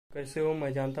कैसे हो?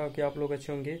 मैं जानता हूँ कि आप लोग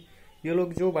अच्छे होंगे। ये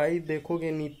लोग जो भाई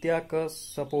देखोगे नित्या का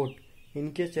सपोर्ट,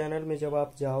 इनके चैनल में जब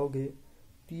आप जाओगे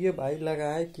तो ये भाई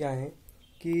लगाए क्या है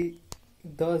कि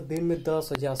 10 दिन में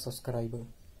 10,000 सब्सक्राइबर,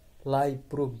 लाइव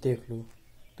प्रूफ देख लो।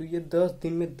 तो ये 10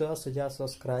 दिन में 10,000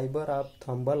 सब्सक्राइबर आप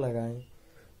थंबल लगाएं।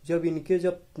 जब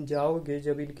जाओगे,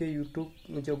 जब इनके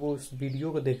यूट्यूब जब वो उस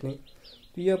वीडियो को देखने,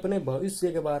 तो ये अपने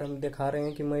भविष्य के बारे में दिखा रहे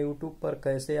हैं कि मैं यूट्यूब पर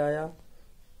कैसे आया,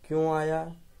 क्यों आया।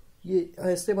 ये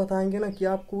ऐसे बताएंगे ना कि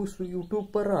आपको उस यूट्यूब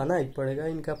पर रहना ही पड़ेगा,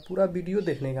 इनका पूरा वीडियो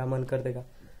देखने का मन कर देगा।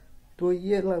 तो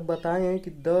ये बताए हैं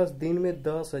कि 10 दिन में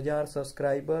 10,000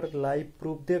 सब्सक्राइबर, लाइव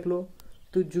प्रूफ देख लो।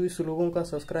 तो जो इस लोगों का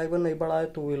सब्सक्राइबर नहीं बढ़ा है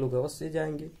तो वे लोग अवश्य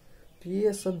जाएंगे। तो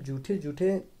ये सब झूठे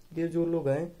झूठे ये जो लोग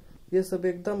हैं, ये सब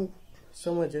एकदम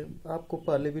समझ, आपको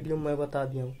पहले वीडियो में मैं बता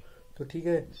दिया हूँ। तो ठीक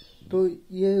है, तो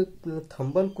ये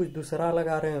थंबल कुछ दूसरा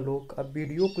लगा रहे हैं लोग, अब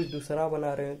वीडियो कुछ दूसरा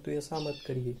बना रहे हैं, तो ऐसा मत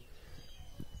करिए।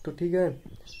 तो ठीक है,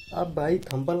 आप भाई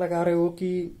थंबल लगा रहे हो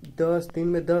कि 10 दिन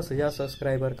में 10,000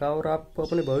 सब्सक्राइबर का, और आप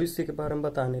अपने भविष्य के बारे में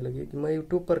बताने लगे कि मैं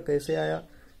यूट्यूब पर कैसे आया,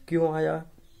 क्यों आया,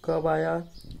 कब आया,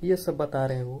 ये सब बता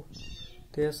रहे हो।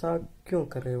 तो ऐसा क्यों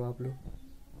कर रहे हो आप लोग?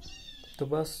 तो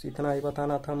बस इतना ही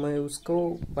बताना था। मैं उसको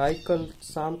भाई कल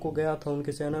शाम को गया था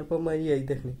उनके चैनल पर, मैं यही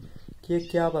देखने कि ये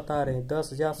क्या बता रहे हैं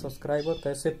 10,000 सब्सक्राइबर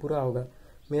कैसे पूरा होगा।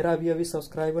 मेरा भी अभी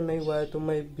सब्सक्राइबर नहीं हुआ है, तो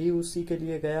मैं भी उसी के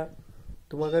लिए गया।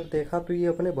 तो मगर देखा तो ये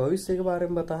अपने भविष्य के बारे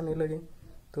में बताने लगे।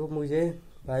 तो मुझे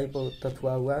भाई बहुत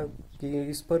तथुआ हुआ कि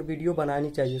इस पर वीडियो बनानी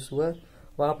चाहिए सुबह।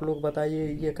 और आप लोग बताइए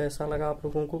ये कैसा लगा आप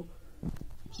लोगों को।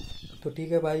 तो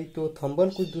ठीक है भाई, तो थंबल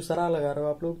कुछ दूसरा लगा रहे हो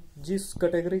आप लोग। जिस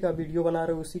कैटेगरी का वीडियो बना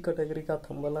रहे हो उसी कैटेगरी का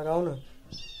थंबल लगाओ ना,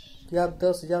 कि आप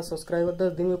 10,000 सब्सक्राइबर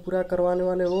 10 दिन में पूरा करवाने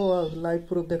वाले हो और लाइव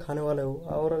प्रूफ दिखाने वाले हो।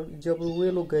 और जब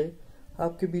वे लोग गए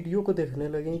आपके वीडियो को देखने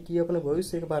लगे कि अपने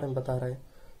भविष्य के बारे में बता रहे हैं,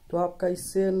 तो आपका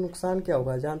इससे नुकसान क्या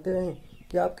होगा जानते हैं?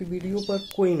 कि आपकी वीडियो पर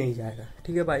कोई नहीं जाएगा।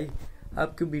 ठीक है भाई,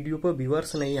 आपकी वीडियो पर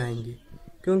व्यूअर्स नहीं आएंगे,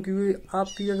 क्योंकि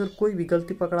आपकी अगर कोई भी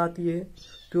गलती पकड़ाती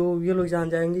है तो ये लोग जान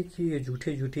जाएंगे कि ये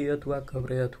झूठी झूठी अथवा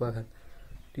खबरें अथवा है।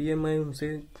 तो ये मैं उनसे,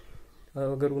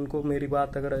 अगर उनको मेरी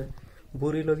बात अगर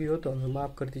बुरी लगी हो तो हमें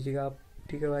माफ़ कर दीजिएगा आप।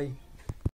 ठीक है भाई।